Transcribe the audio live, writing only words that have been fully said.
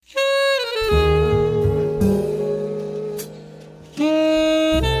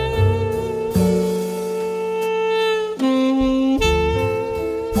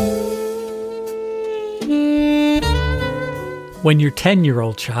When your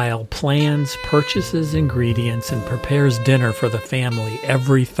 10-year-old child plans, purchases ingredients, and prepares dinner for the family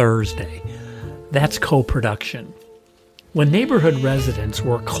every Thursday, that's co-production. When neighborhood residents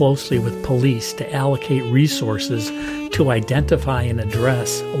work closely with police to allocate resources to identify and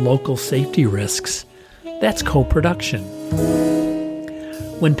address local safety risks, that's co-production.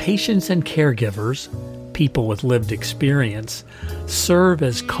 When patients and caregivers, people with lived experience, serve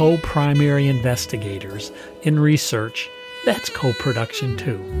as co-primary investigators in research, that's co-production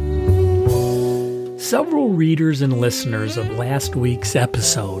too. Several readers and listeners of last week's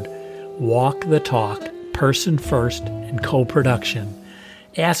episode, Walk the Talk, Person First, and Co-Production,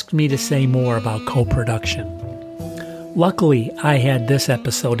 asked me to say more about co-production. Luckily, I had this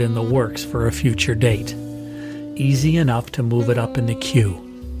episode in the works for a future date. Easy enough to move it up in the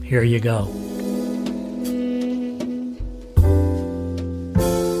queue. Here you go.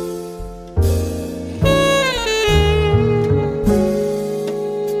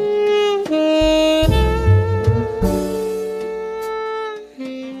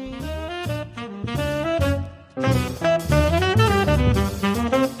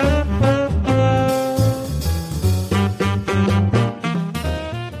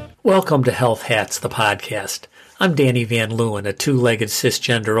 Welcome to Health Hats, the podcast. I'm Danny Van Leeuwen, a two-legged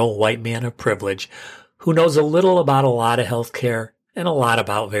cisgender old white man of privilege who knows a little about a lot of healthcare and a lot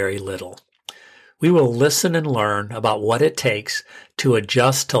about very little. We will listen and learn about what it takes to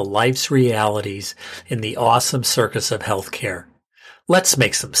adjust to life's realities in the awesome circus of healthcare. Let's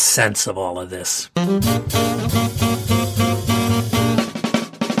make some sense of all of this.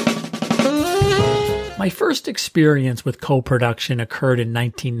 My first experience with co-production occurred in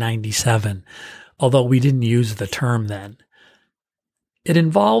 1997, although we didn't use the term then. It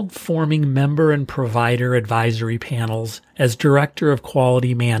involved forming member and provider advisory panels as Director of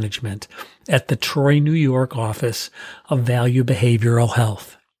Quality Management at the Troy, New York office of Value Behavioral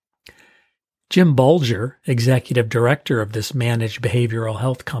Health. Jim Bulger, Executive Director of this managed behavioral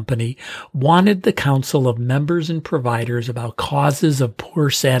health company, wanted the counsel of members and providers about causes of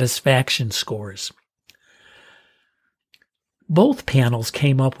poor satisfaction scores. Both panels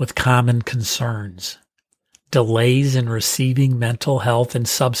came up with common concerns: delays in receiving mental health and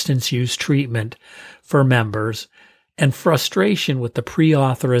substance use treatment for members, and frustration with the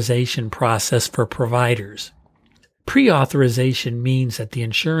pre-authorization process for providers. Pre-authorization means that the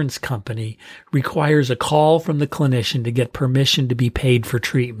insurance company requires a call from the clinician to get permission to be paid for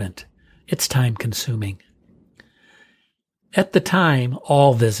treatment. It's time-consuming. At the time,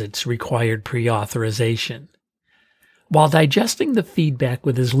 all visits required pre-authorization. While digesting the feedback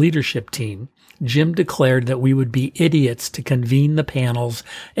with his leadership team, Jim declared that we would be idiots to convene the panels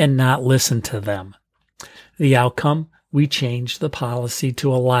and not listen to them. The outcome? We changed the policy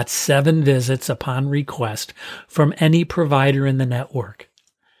to allot 7 visits upon request from any provider in the network.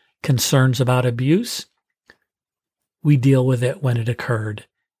 Concerns about abuse? We deal with it when it occurred,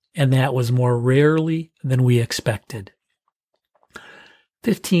 and that was more rarely than we expected.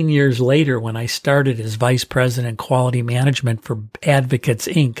 15 years later, when I started as Vice President Quality Management for Advocates,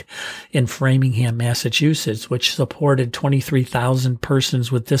 Inc. in Framingham, Massachusetts, which supported 23,000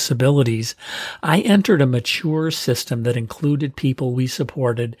 persons with disabilities, I entered a mature system that included people we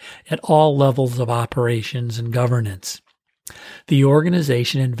supported at all levels of operations and governance. The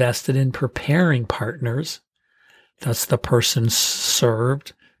organization invested in preparing partners, thus the persons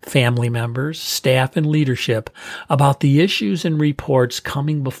served, family members, staff, and leadership about the issues and reports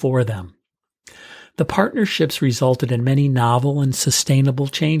coming before them. The partnerships resulted in many novel and sustainable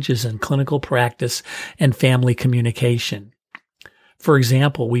changes in clinical practice and family communication. For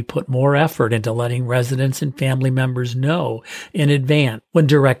example, we put more effort into letting residents and family members know in advance when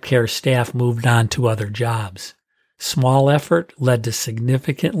direct care staff moved on to other jobs. Small effort led to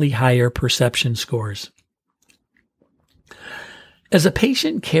significantly higher perception scores. As a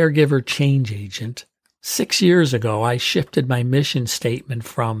patient caregiver change agent, 6 years ago, I shifted my mission statement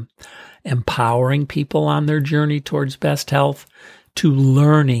from empowering people on their journey towards best health to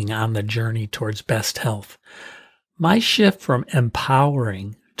learning on the journey towards best health. My shift from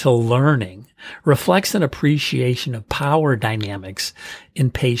empowering to learning reflects an appreciation of power dynamics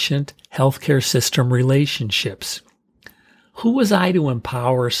in patient healthcare system relationships. Who was I to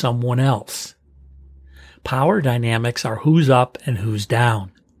empower someone else? Power dynamics are who's up and who's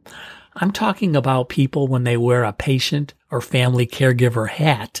down. I'm talking about people when they wear a patient or family caregiver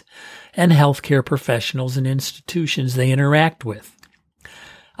hat and healthcare professionals and institutions they interact with.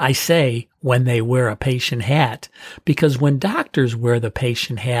 I say when they wear a patient hat because when doctors wear the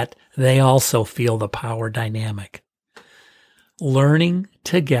patient hat, they also feel the power dynamic. Learning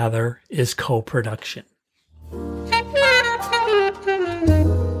together is co-production.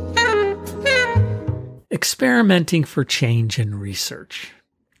 Experimenting for change in research.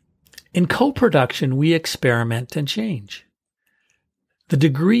 In co-production, we experiment and change. The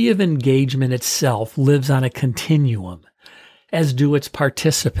degree of engagement itself lives on a continuum, as do its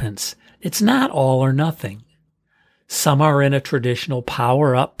participants. It's not all or nothing. Some are in a traditional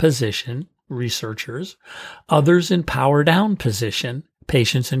power-up position, researchers, others in power-down position,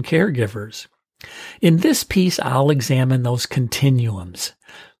 patients and caregivers. In this piece, I'll examine those continuums,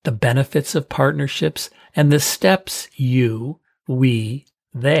 the benefits of partnerships, and the steps you, we,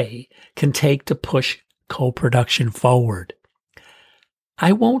 they can take to push co-production forward.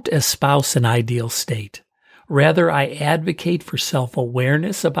 I won't espouse an ideal state. Rather, I advocate for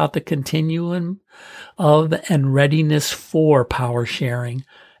self-awareness about the continuum of and readiness for power sharing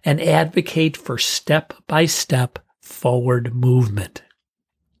and advocate for step-by-step forward movement.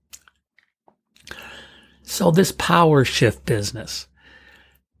 So this power shift business.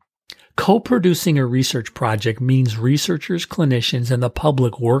 Co-producing a research project means researchers, clinicians, and the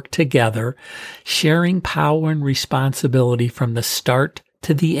public work together, sharing power and responsibility from the start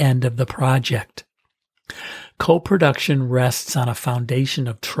to the end of the project. Co-production rests on a foundation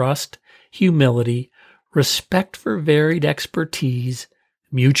of trust, humility, respect for varied expertise,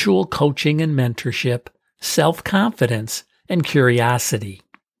 mutual coaching and mentorship, self-confidence, and curiosity.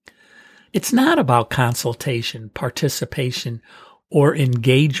 It's not about consultation, participation, or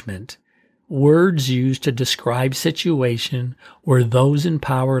engagement, words used to describe situation where those in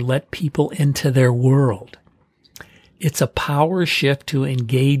power let people into their world. It's a power shift to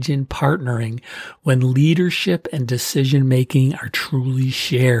engage in partnering when leadership and decision-making are truly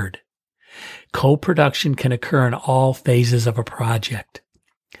shared. Co-production can occur in all phases of a project.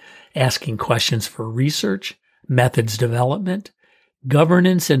 Asking questions for research, methods development,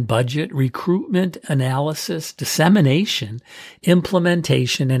 governance and budget, recruitment, analysis, dissemination,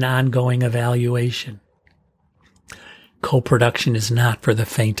 implementation, and ongoing evaluation. Co-production is not for the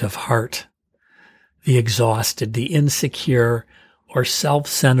faint of heart, the exhausted, the insecure, or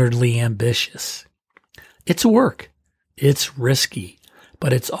self-centeredly ambitious. It's work. It's risky,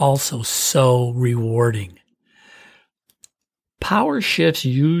 but it's also so rewarding. Power shifts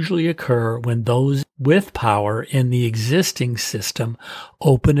usually occur when those with power in the existing system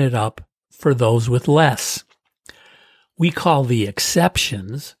open it up for those with less. We call the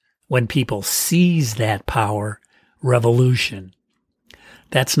exceptions, when people seize that power, revolution.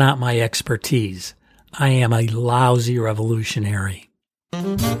 That's not my expertise. I am a lousy revolutionary.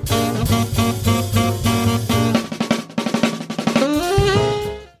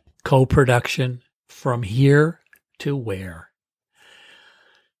 Co-production, from here to where?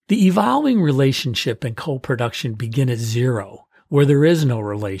 The evolving relationship and co-production begin at zero, where there is no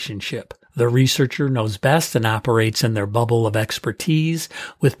relationship. The researcher knows best and operates in their bubble of expertise,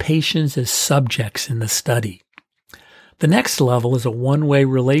 with patients as subjects in the study. The next level is a one-way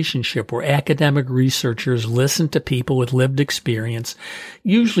relationship where academic researchers listen to people with lived experience,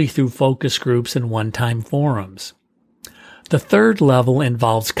 usually through focus groups and one-time forums. The third level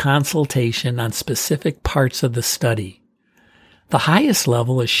involves consultation on specific parts of the study. The highest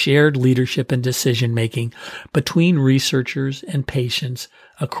level is shared leadership and decision-making between researchers and patients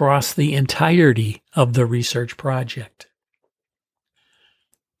across the entirety of the research project.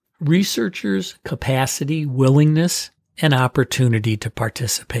 Researchers' capacity, willingness, and opportunity to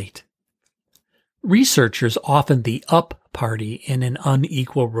participate. Researchers, often the up party in an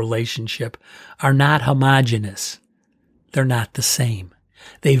unequal relationship, are not homogeneous. They're not the same.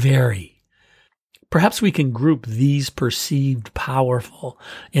 They vary. Perhaps we can group these perceived powerful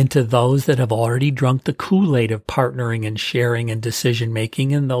into those that have already drunk the Kool-Aid of partnering and sharing and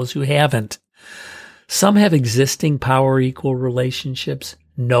decision-making and those who haven't. Some have existing power-equal relationships,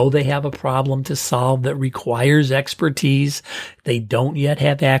 know they have a problem to solve that requires expertise they don't yet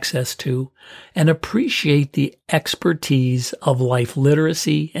have access to, and appreciate the expertise of life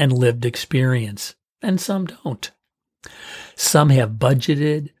literacy and lived experience. And some don't. Some have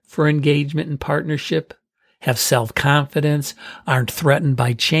budgeted for engagement and partnership, have self-confidence, aren't threatened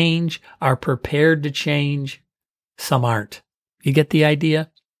by change, are prepared to change. Some aren't. You get the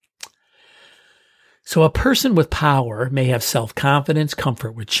idea? So a person with power may have self-confidence,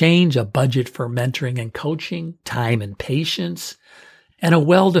 comfort with change, a budget for mentoring and coaching, time and patience, and a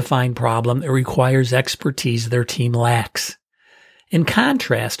well-defined problem that requires expertise their team lacks. In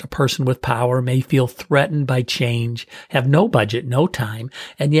contrast, a person with power may feel threatened by change, have no budget, no time,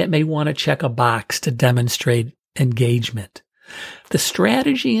 and yet may want to check a box to demonstrate engagement. The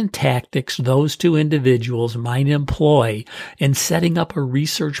strategy and tactics those two individuals might employ in setting up a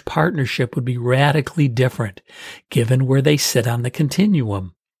research partnership would be radically different, given where they sit on the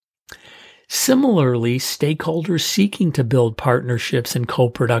continuum. Similarly, stakeholders seeking to build partnerships and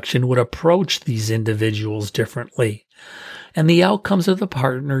co-production would approach these individuals differently, and the outcomes of the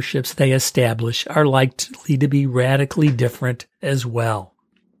partnerships they establish are likely to be radically different as well.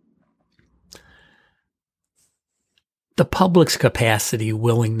 The public's capacity,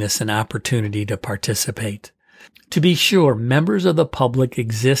 willingness, and opportunity to participate. To be sure, members of the public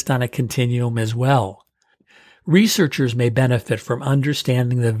exist on a continuum as well. Researchers may benefit from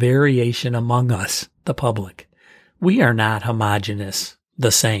understanding the variation among us, the public. We are not homogeneous, the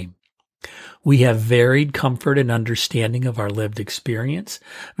same. We have varied comfort and understanding of our lived experience,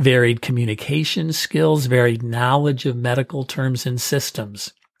 varied communication skills, varied knowledge of medical terms and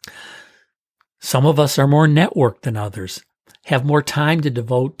systems. Some of us are more networked than others, have more time to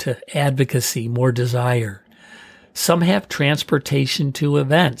devote to advocacy, more desire. Some have transportation to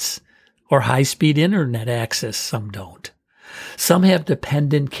events or high-speed internet access, some don't. Some have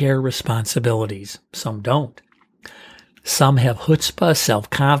dependent care responsibilities, some don't. Some have chutzpah,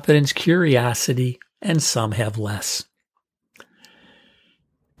 self-confidence, curiosity, and some have less.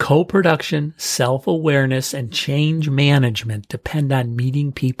 Co-production, self-awareness, and change management depend on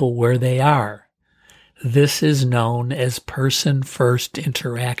meeting people where they are. This is known as person-first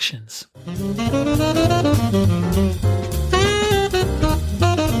interactions.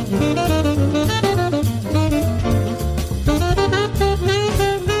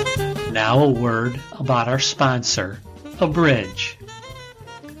 Now a word about our sponsor, Abridge.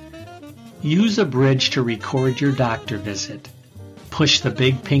 Use Abridge to record your doctor visit. Push the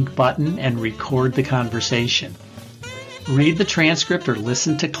big pink button and record the conversation. Read the transcript or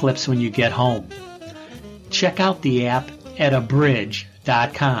listen to clips when you get home. Check out the app at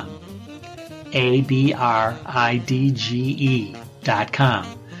abridge.com, abridge.com,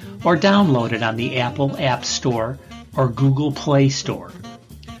 or download it on the Apple App Store or Google Play Store.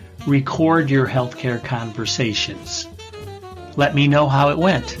 Record your healthcare conversations. Let me know how it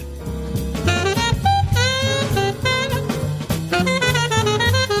went.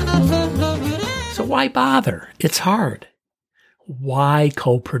 So why bother? It's hard. Why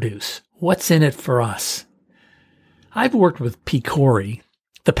co-produce? What's in it for us? I've worked with PCORI,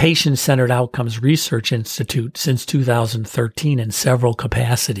 the Patient-Centered Outcomes Research Institute, since 2013 in several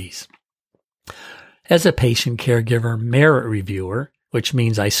capacities. As a patient caregiver merit reviewer, which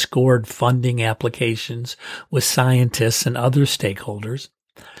means I scored funding applications with scientists and other stakeholders,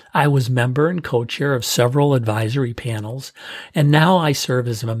 I was member and co-chair of several advisory panels, and now I serve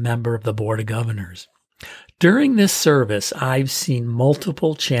as a member of the Board of Governors. During this service, I've seen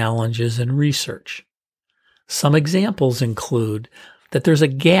multiple challenges in research. Some examples include that there's a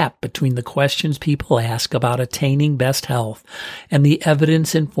gap between the questions people ask about attaining best health and the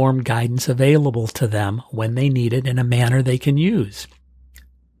evidence-informed guidance available to them when they need it in a manner they can use.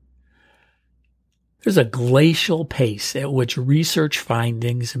 There's a glacial pace at which research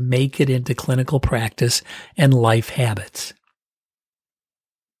findings make it into clinical practice and life habits.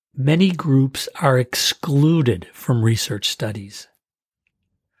 Many groups are excluded from research studies.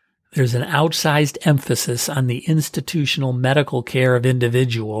 There's an outsized emphasis on the institutional medical care of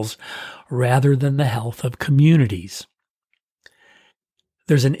individuals rather than the health of communities.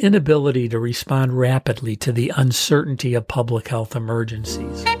 There's an inability to respond rapidly to the uncertainty of public health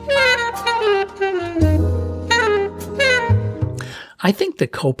emergencies. I think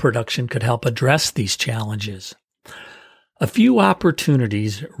that co-production could help address these challenges. A few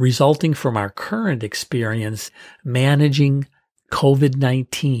opportunities resulting from our current experience managing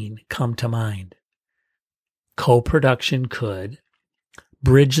COVID-19 come to mind. Co-production could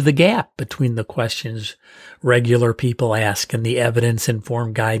bridge the gap between the questions regular people ask and the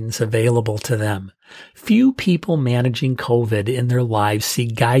evidence-informed guidance available to them. Few people managing COVID in their lives see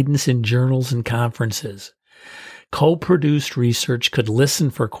guidance in journals and conferences. Co-produced research could listen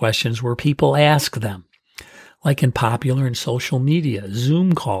for questions where people ask them, like in popular and social media,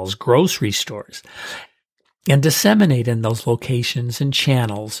 Zoom calls, grocery stores, and disseminate in those locations and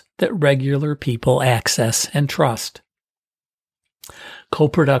channels that regular people access and trust.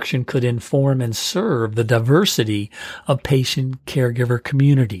 Co-production could inform and serve the diversity of patient-caregiver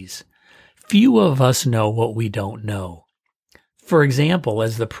communities. Few of us know what we don't know. For example,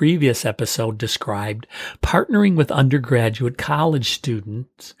 as the previous episode described, partnering with undergraduate college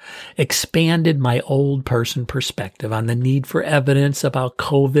students expanded my old person perspective on the need for evidence about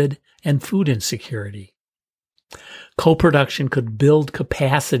COVID and food insecurity. Co-production could build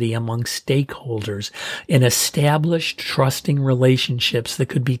capacity among stakeholders in established, trusting relationships that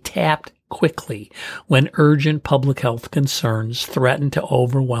could be tapped quickly when urgent public health concerns threaten to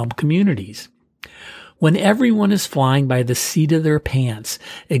overwhelm communities. When everyone is flying by the seat of their pants,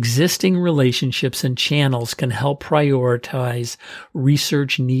 existing relationships and channels can help prioritize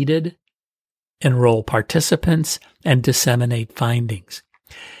research needed, enroll participants, and disseminate findings.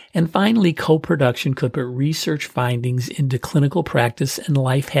 And finally, co-production could put research findings into clinical practice and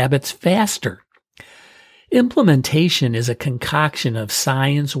life habits faster. Implementation is a concoction of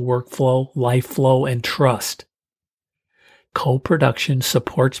science, workflow, life flow, and trust. Co-production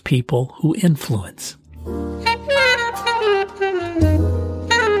supports people who influence.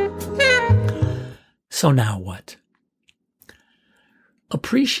 So now what?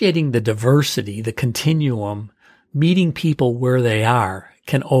 Appreciating the diversity, the continuum, meeting people where they are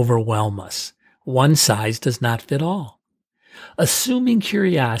can overwhelm us. One size does not fit all. Assuming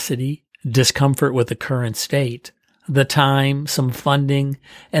curiosity, discomfort with the current state, the time, some funding,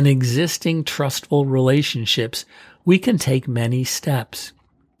 and existing trustful relationships, we can take many steps.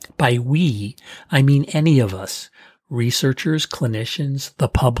 By we, I mean any of us, researchers, clinicians, the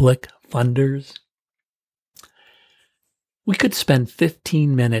public, funders. We could spend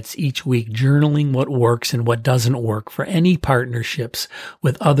 15 minutes each week journaling what works and what doesn't work for any partnerships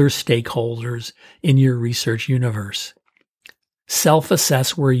with other stakeholders in your research universe.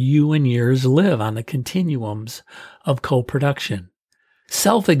 Self-assess where you and yours live on the continuums of co-production.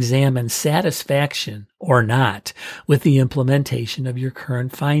 Self-examine satisfaction or not with the implementation of your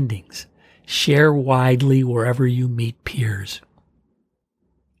current findings. Share widely wherever you meet peers.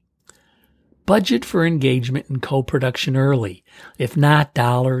 Budget for engagement in co-production early, if not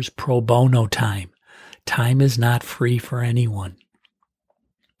dollars, pro bono time. Time is not free for anyone.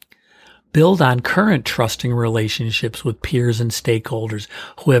 Build on current trusting relationships with peers and stakeholders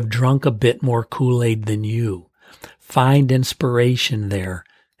who have drunk a bit more Kool-Aid than you. Find inspiration there.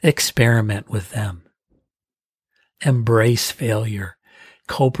 Experiment with them. Embrace failure.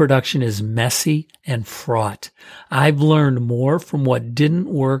 Co-production is messy and fraught. I've learned more from what didn't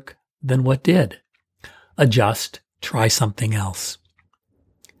work than what did. Adjust. Try something else.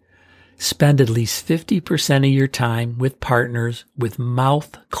 Spend at least 50% of your time with partners with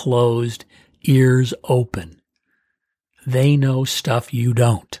mouth closed, ears open. They know stuff you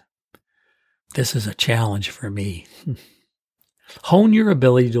don't. This is a challenge for me. Hone your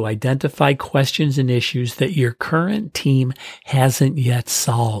ability to identify questions and issues that your current team hasn't yet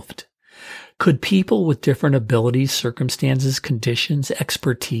solved. Could people with different abilities, circumstances, conditions,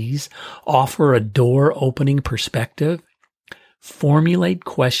 expertise offer a door-opening perspective? Formulate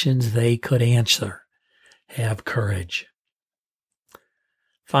questions they could answer. Have courage.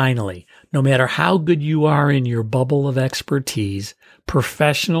 Finally, no matter how good you are in your bubble of expertise,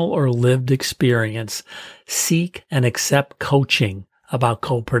 professional or lived experience, seek and accept coaching about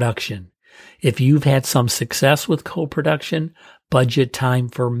co-production. If you've had some success with co-production, budget time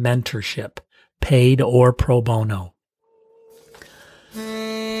for mentorship, paid or pro bono.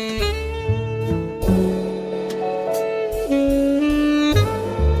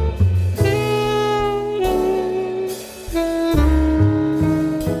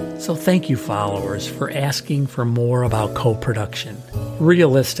 So thank you, followers, for asking for more about co-production.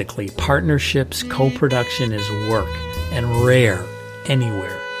 Realistically, partnerships, co-production is work and rare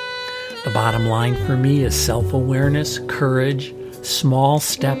anywhere. The bottom line for me is self-awareness, courage, small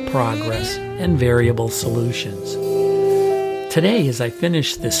step progress, and variable solutions. Today, as I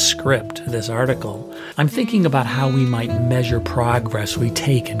finish this script, this article, I'm thinking about how we might measure progress we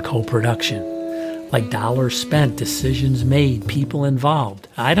take in co-production. Like dollars spent, decisions made, people involved.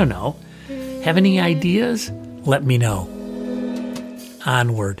 I don't know. Have any ideas? Let me know.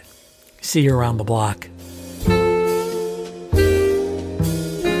 Onward. See you around the block.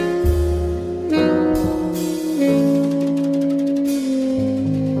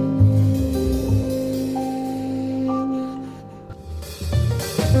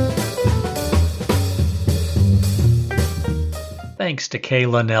 Thanks to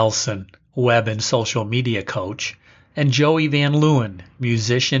Kayla Nelson, web and social media coach, and Joey Van Leeuwen,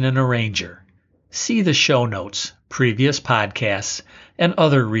 musician and arranger. See the show notes, previous podcasts, and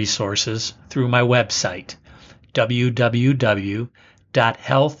other resources through my website,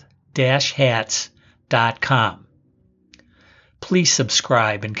 www.health-hats.com. Please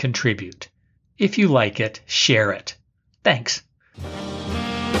subscribe and contribute. If you like it, share it. Thanks.